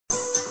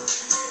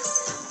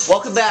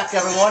Welcome back,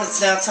 everyone.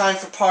 It's now time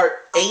for part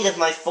 8 of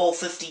my full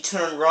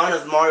 50-turn run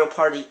of Mario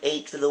Party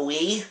 8 for the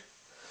Wii.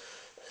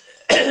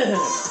 Let's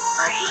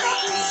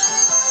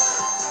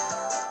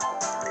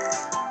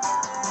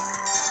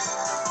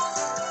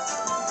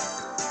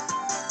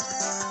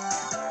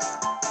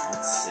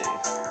see.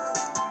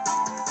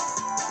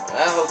 Well,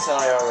 that hotel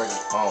I already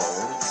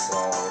own, so...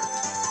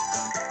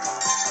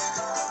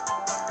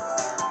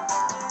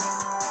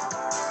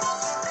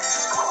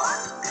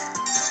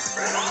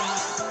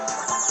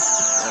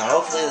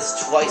 Hopefully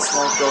this twice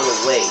won't go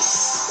to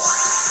waste.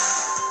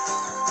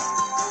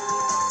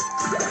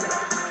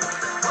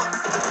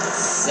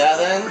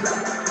 7,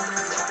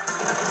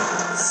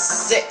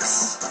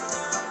 6.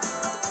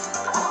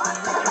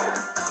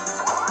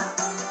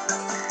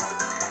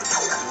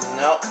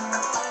 Nope.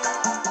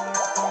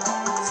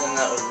 Then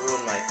that would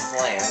ruin my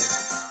plan.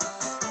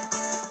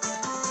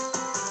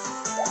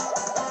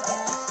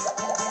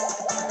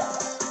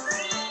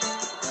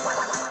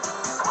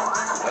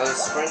 Another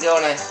spring go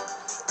and I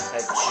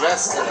had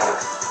just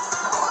enough.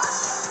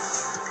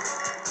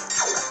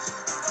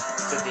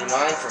 Could be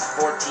mine for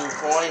 14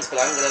 coins, but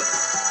I'm gonna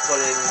put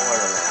in more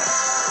than that.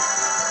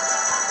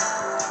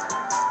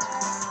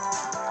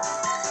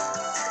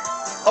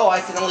 Oh,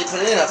 I can only put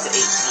in up to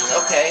 18,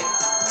 okay.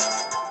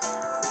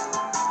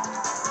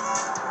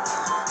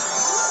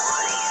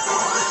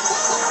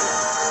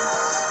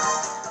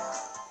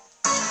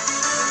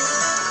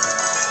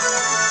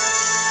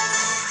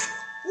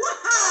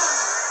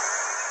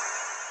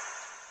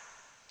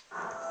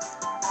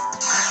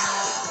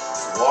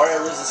 Wario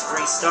loses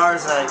 3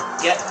 stars and I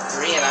get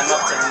 3 and I'm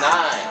up to 9.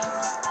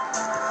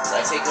 So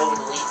I take over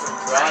the lead from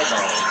Dry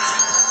Bones.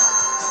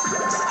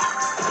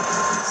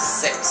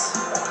 6.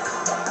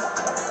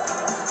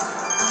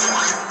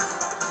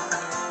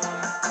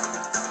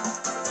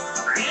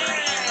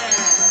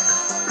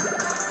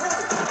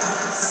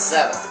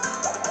 7.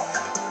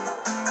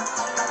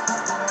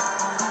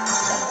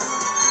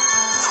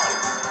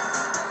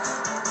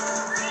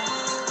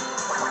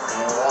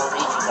 And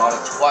Waluigi bought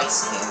it twice,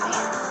 Candy.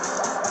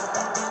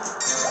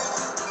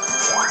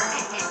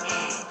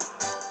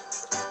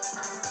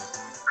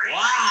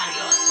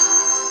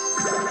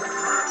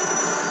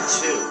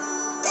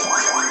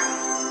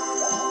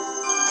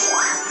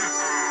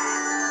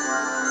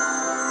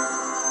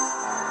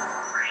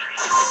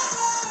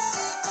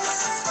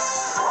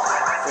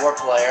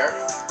 4-player.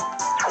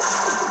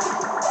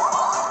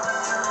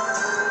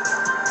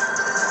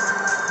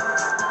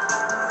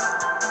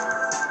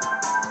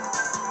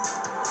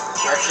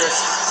 Treacherous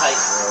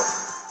Tightrope.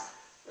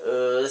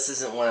 This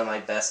isn't one of my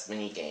best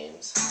mini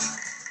games.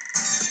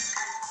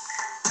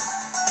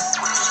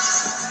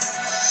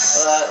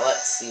 But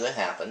let's see what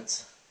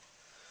happens.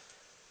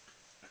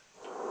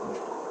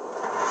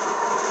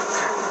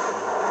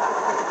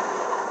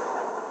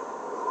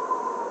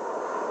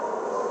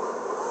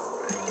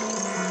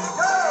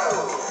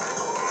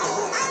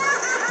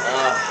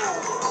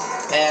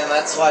 And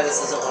that's why this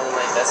isn't one of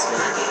my best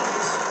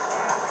minigames.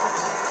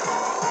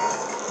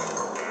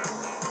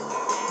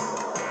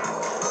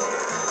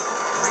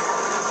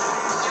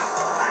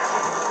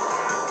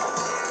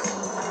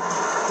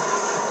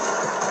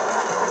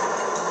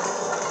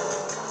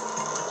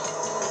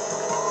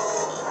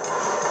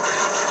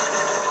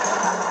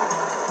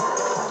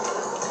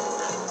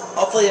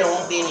 Hopefully there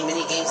won't be any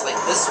minigames like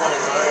this one in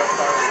Mario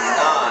Party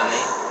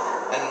 9.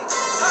 And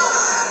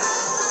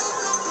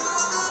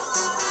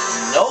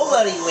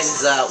nobody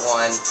wins that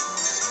one.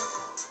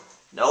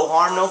 No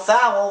harm, no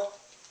foul.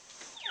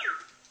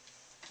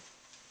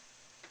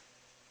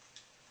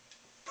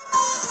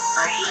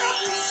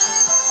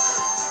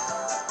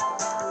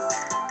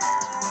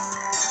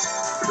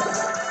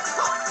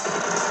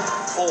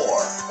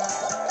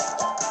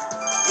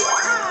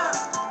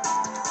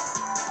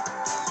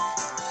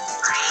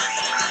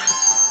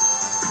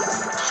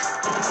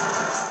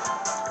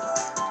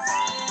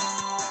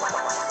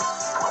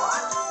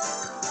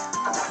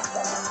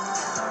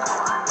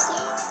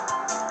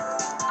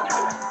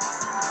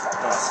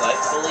 So I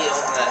fully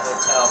own that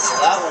hotel, so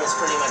that one is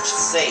pretty much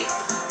safe.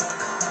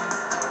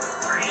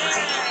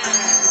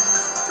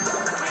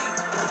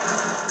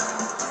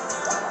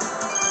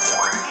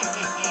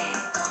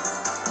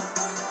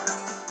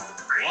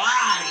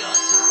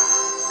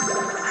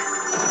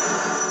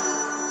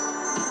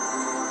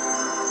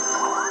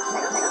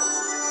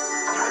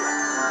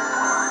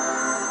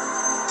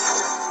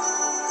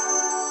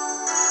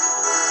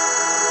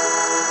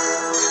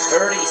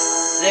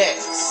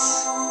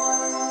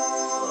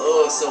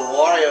 Oh, so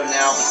Wario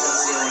now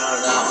becomes the owner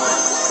of that one.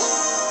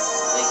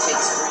 And he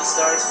takes 3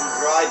 stars from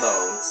Dry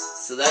Bones,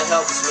 so that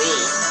helps me.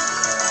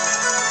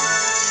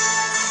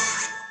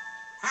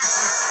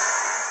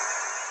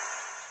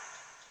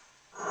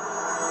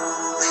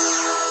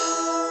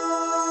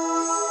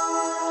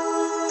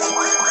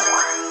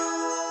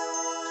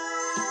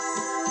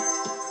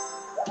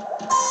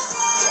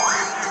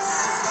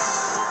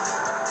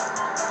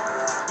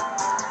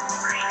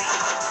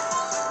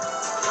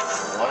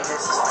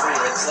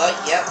 Looks like,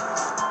 yep.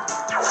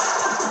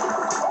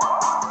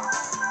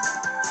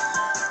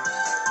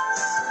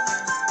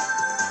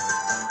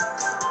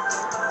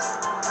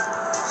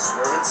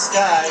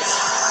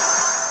 guys.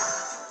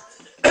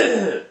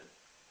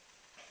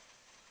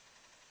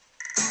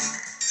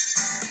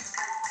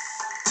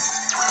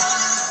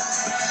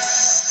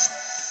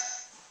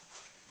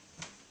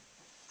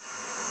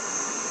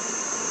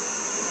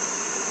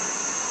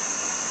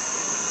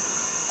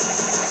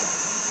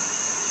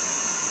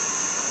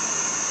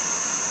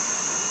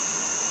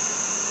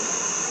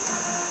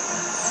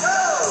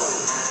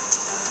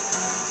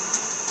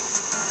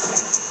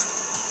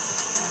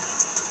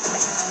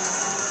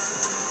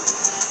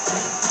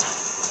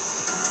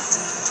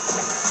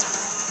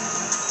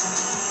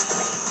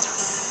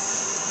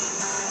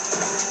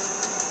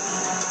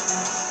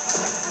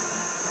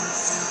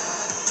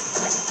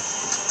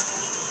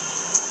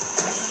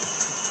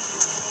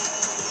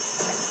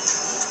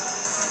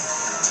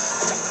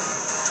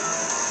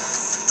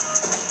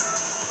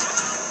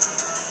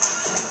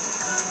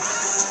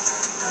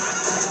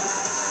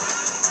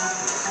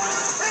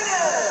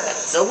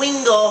 So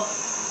Wingo.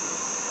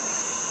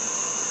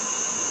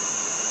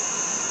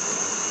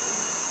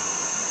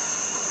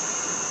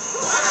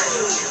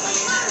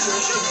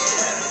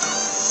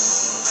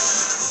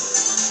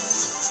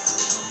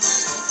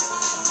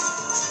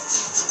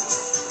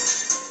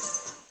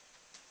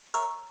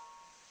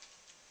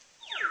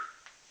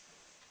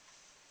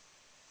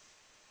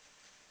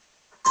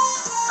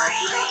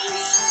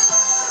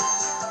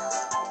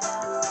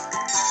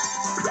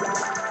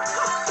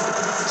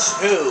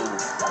 Two.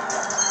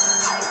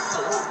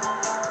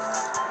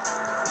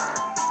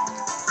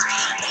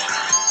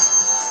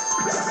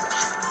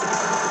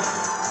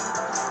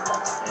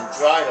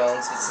 Dry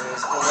bones, it's in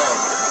his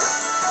below.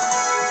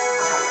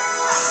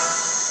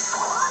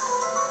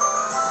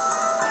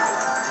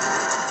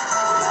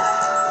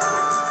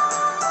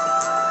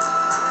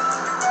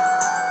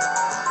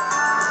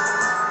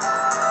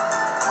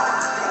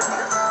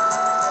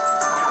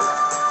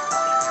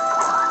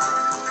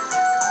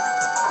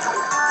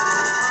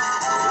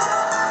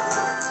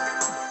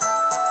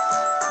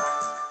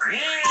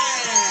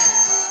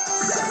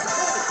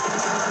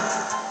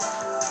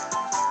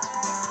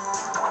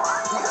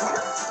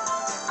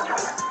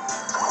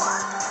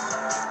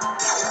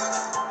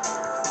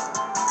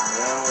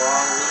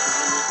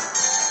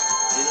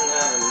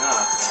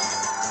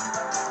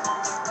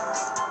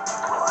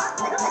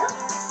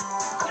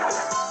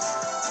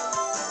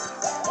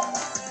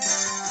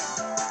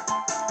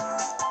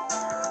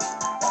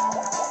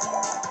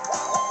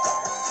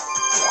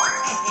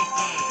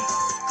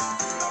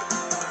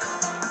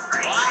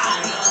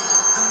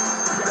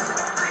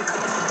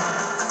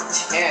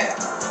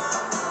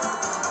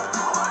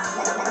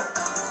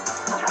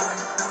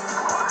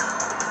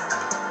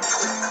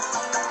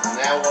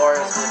 Now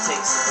Laura's going to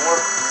take some more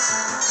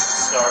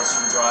stars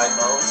from Dry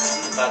Bones.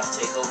 He's about to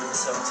take over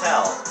this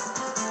hotel.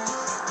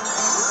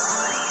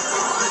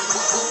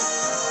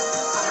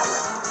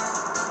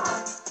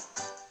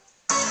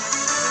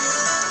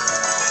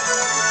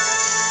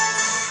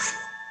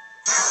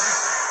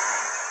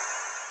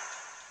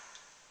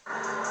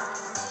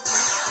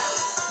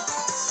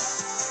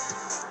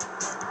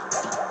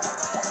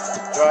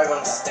 Dry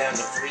Bones is down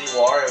to 3,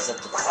 Warriors up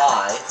to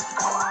 5.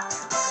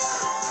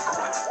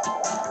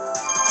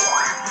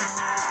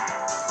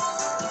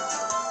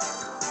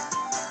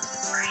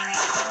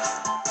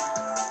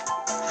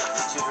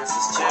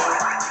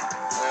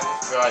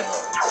 Dry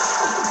Bones.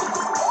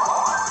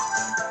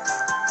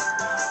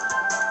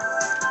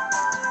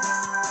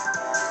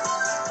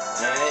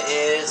 And it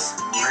is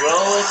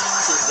Road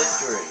to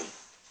Victory.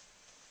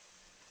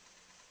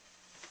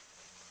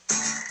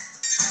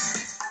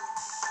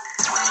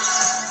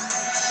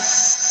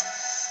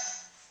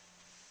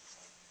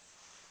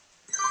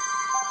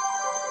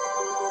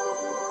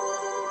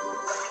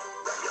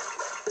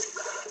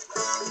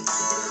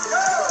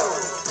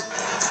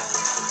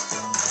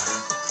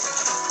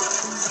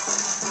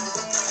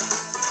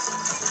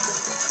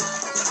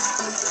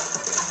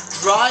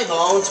 Dry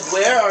Bones,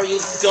 where are you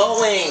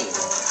going?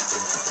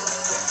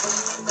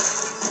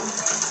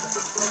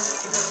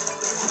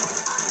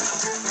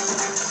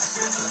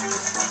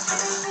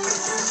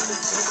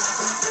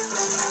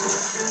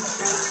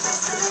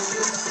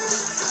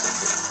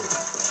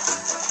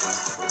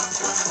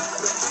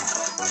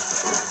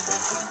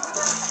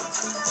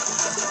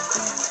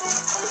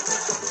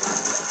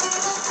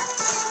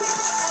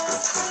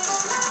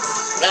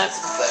 That's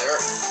better.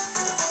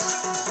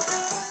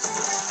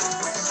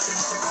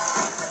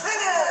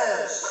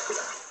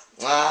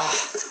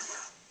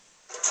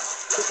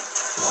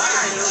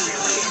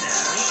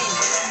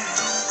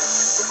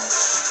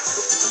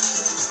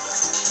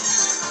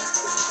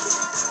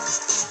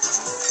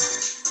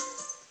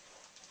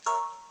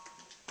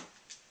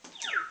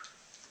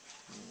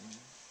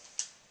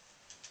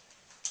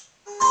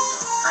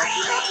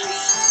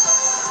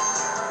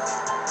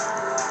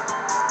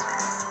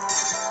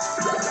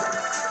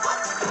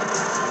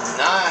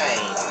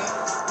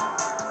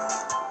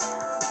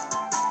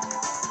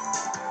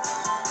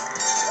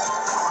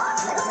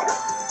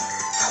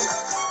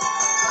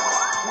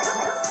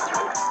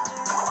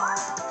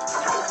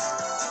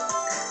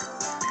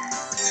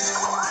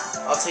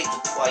 I'll take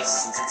the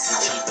twice since it's the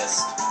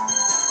cheapest.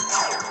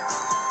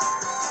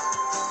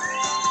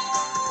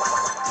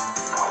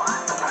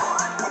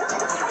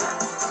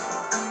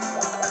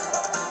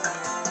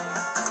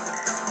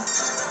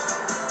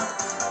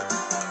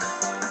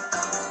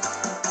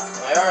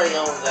 already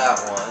own that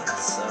one,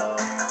 so...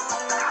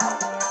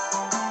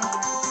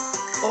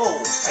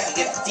 Oh, I can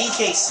get the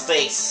DK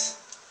space!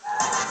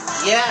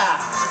 Yeah!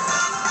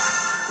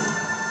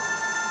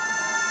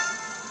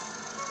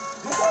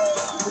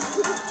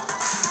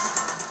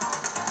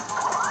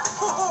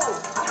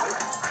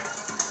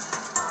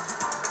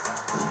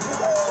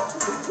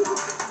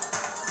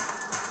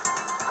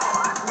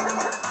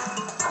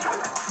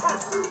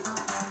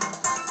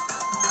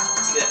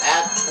 It's gonna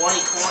add 20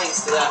 coins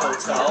to that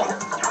hotel.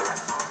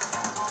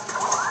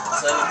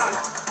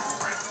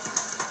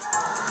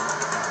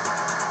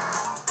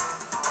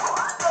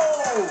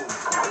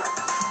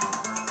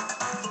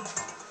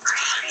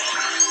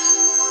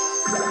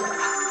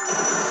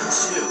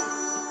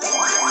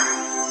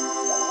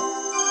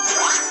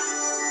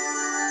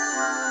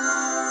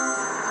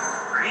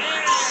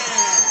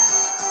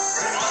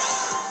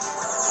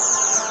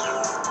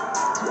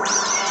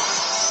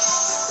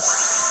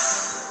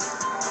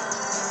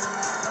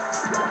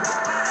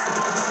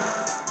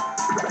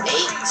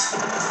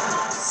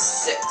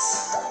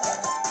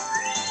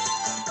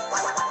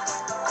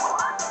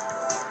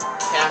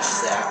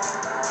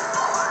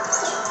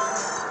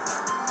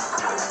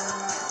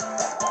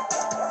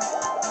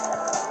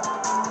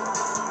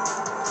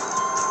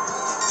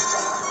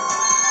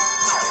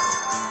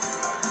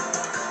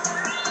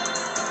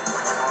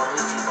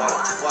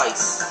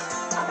 Twice.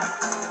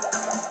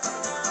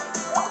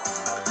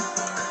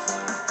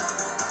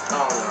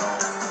 Oh no.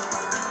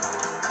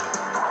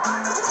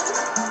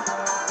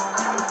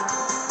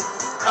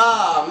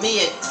 Ah, me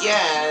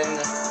again.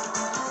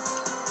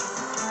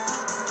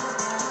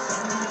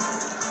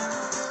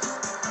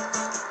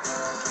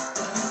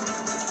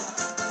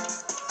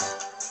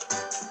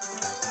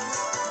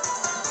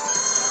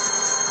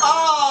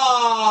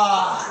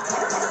 Ah!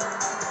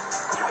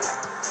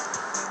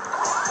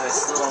 I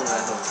still own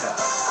that hotel.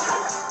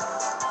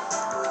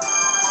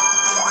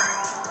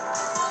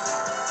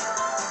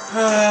 I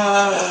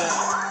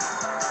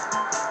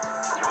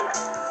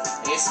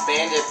guess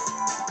Bandit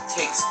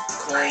takes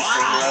coins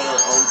from whoever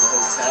owns the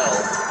hotel.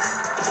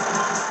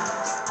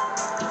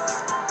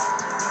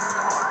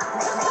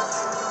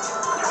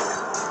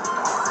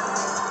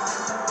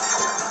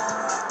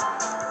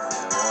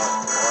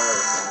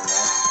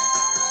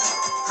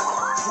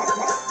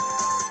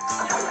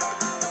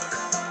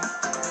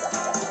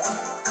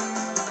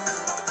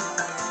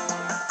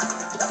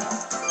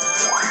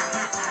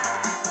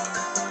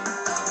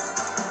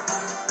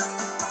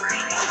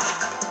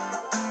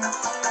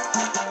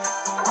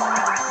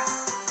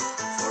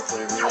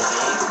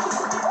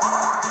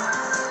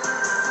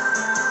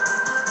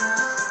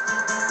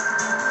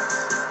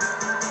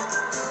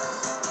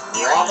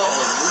 Lava or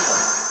Luma?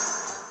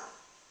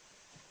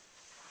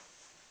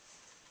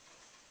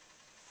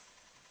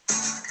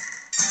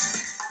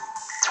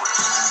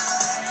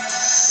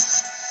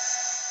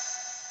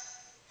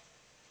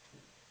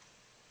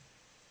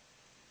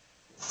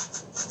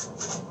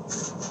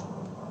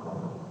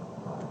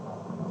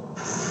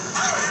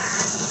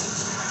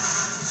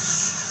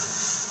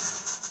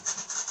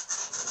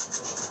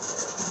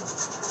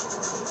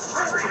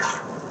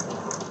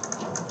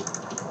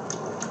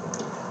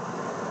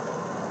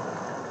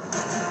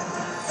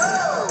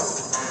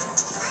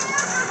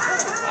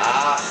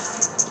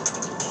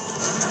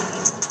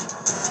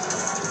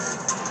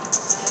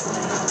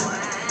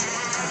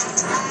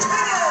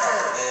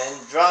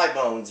 Dry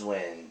Bones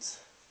wins.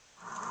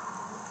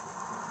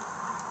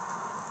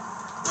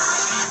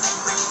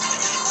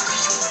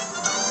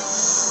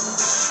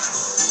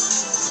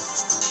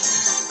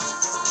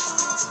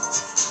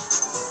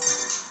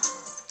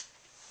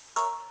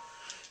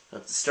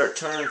 Have to start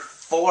turning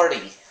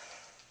 40.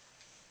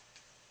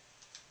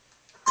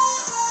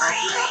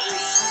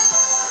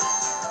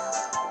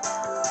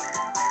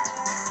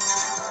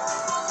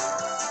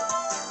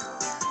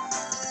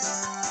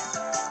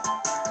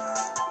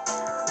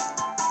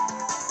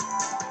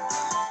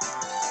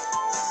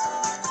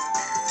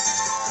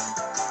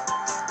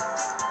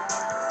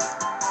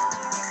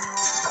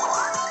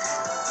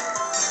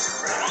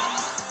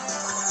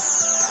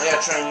 I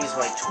gotta try and use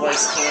my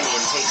twice candy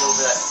and take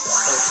over that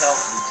hotel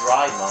from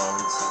Dry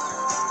Bones.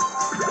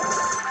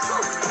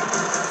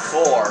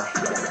 4.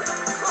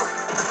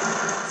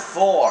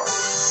 4.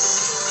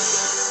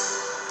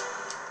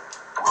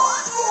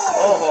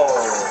 Oh,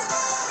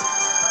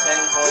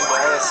 10-coin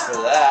bonus for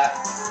that.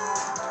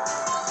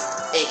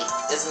 8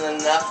 isn't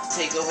enough to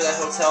take over that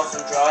hotel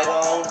from Dry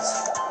Bones.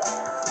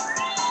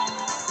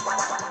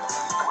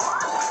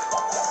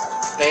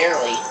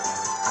 Barely.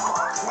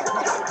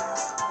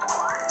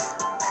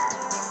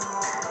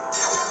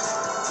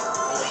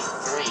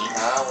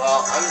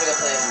 Well, I'm gonna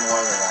put in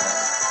more than that.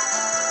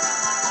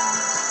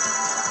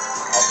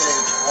 I'll put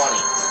in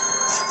 20.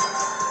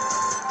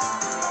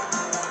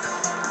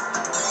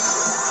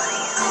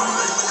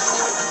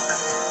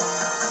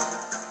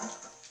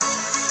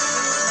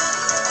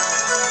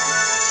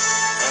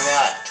 I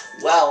got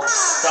 12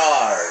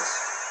 stars.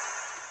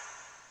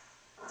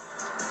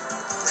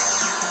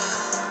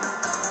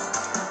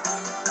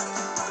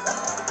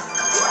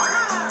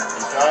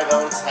 And Dry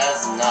Bones has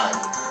none.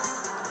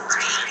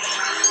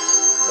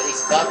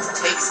 about to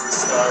take some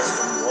stars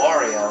from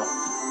Wario.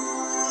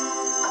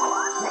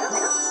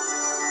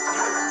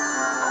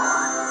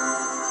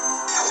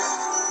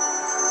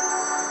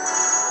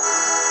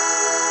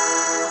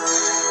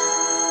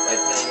 By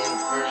putting in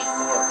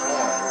 34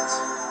 coins.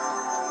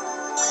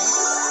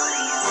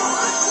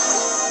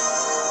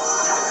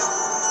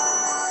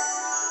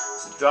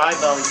 So Dry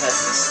Bones has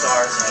some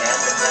stars again,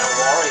 but now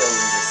Wario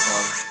loses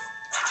some.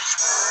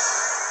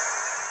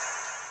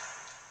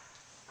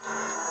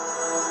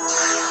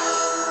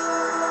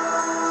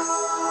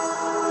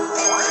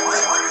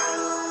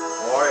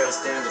 Wario's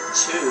down to 2,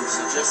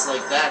 so just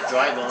like that,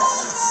 Dry Bones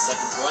is in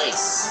second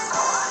place.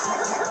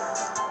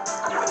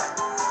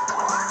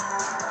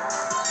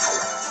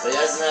 But he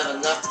doesn't have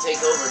enough to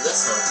take over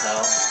this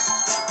hotel.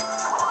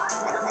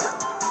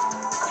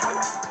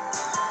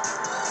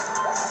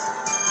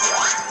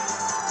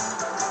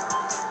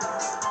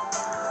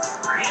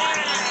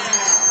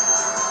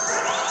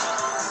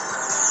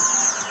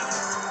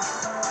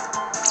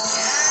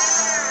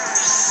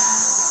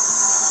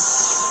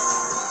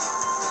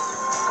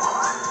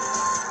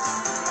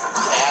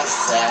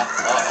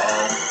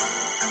 Uh-oh.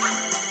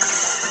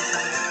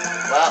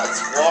 Well,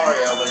 it's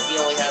Wario, but he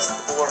only has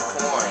 4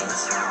 coins.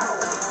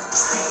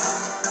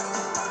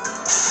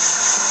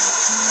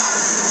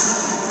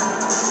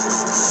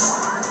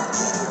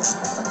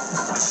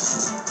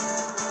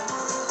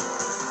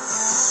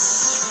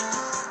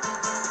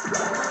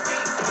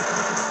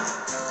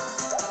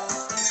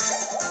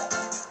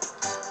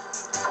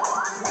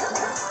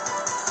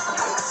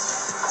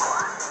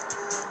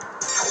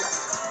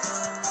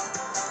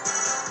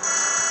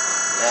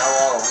 Now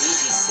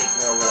Luigi's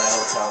taking over that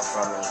hotel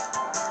from me.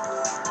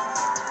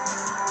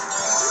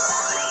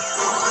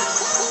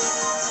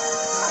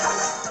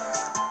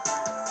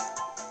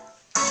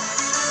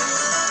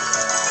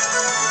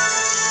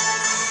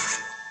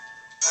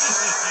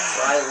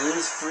 So I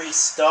lose 3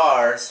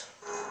 stars.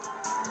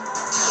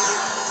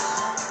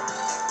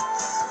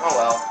 Oh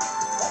well.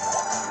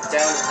 I'm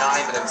down to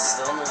 9, but I'm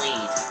still in the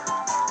lead.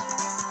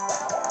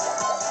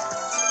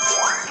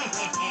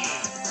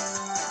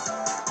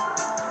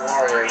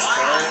 Warrior's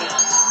turn.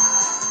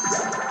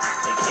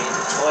 AKA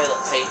the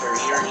toilet paper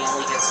here, he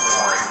only gets 1.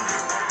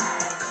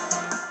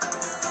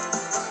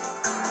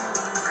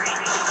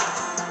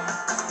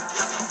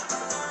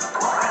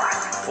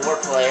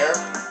 4-player.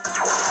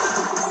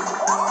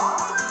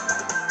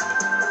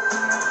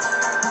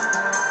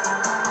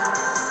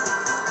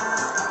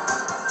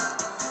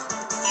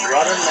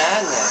 Rudder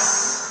Madness.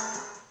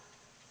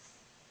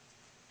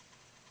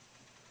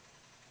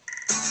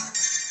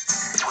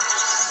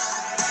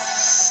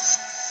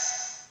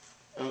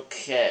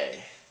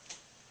 Okay.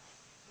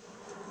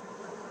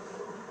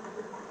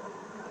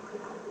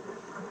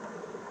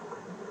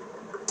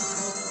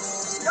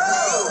 Go!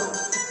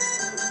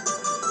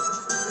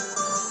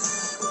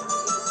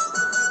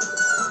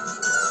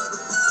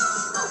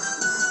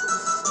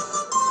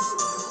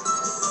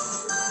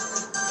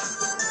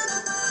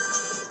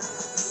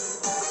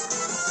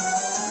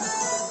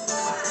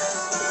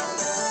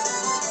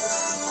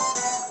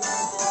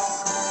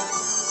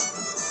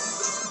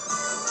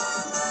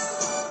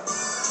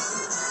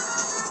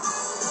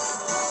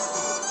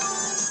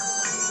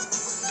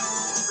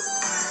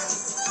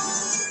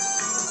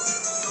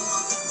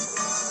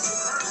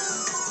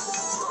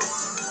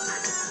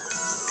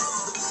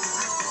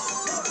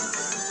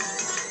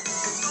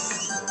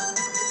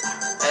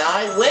 And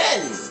I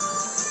win!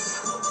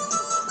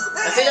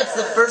 I think that's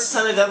the first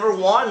time I've ever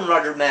won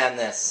Rudder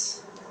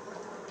Madness.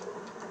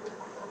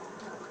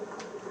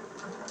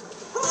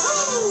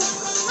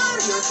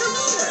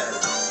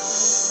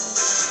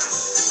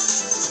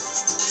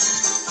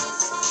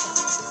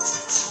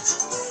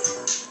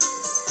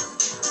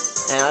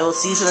 And I will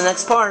see you for the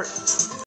next part.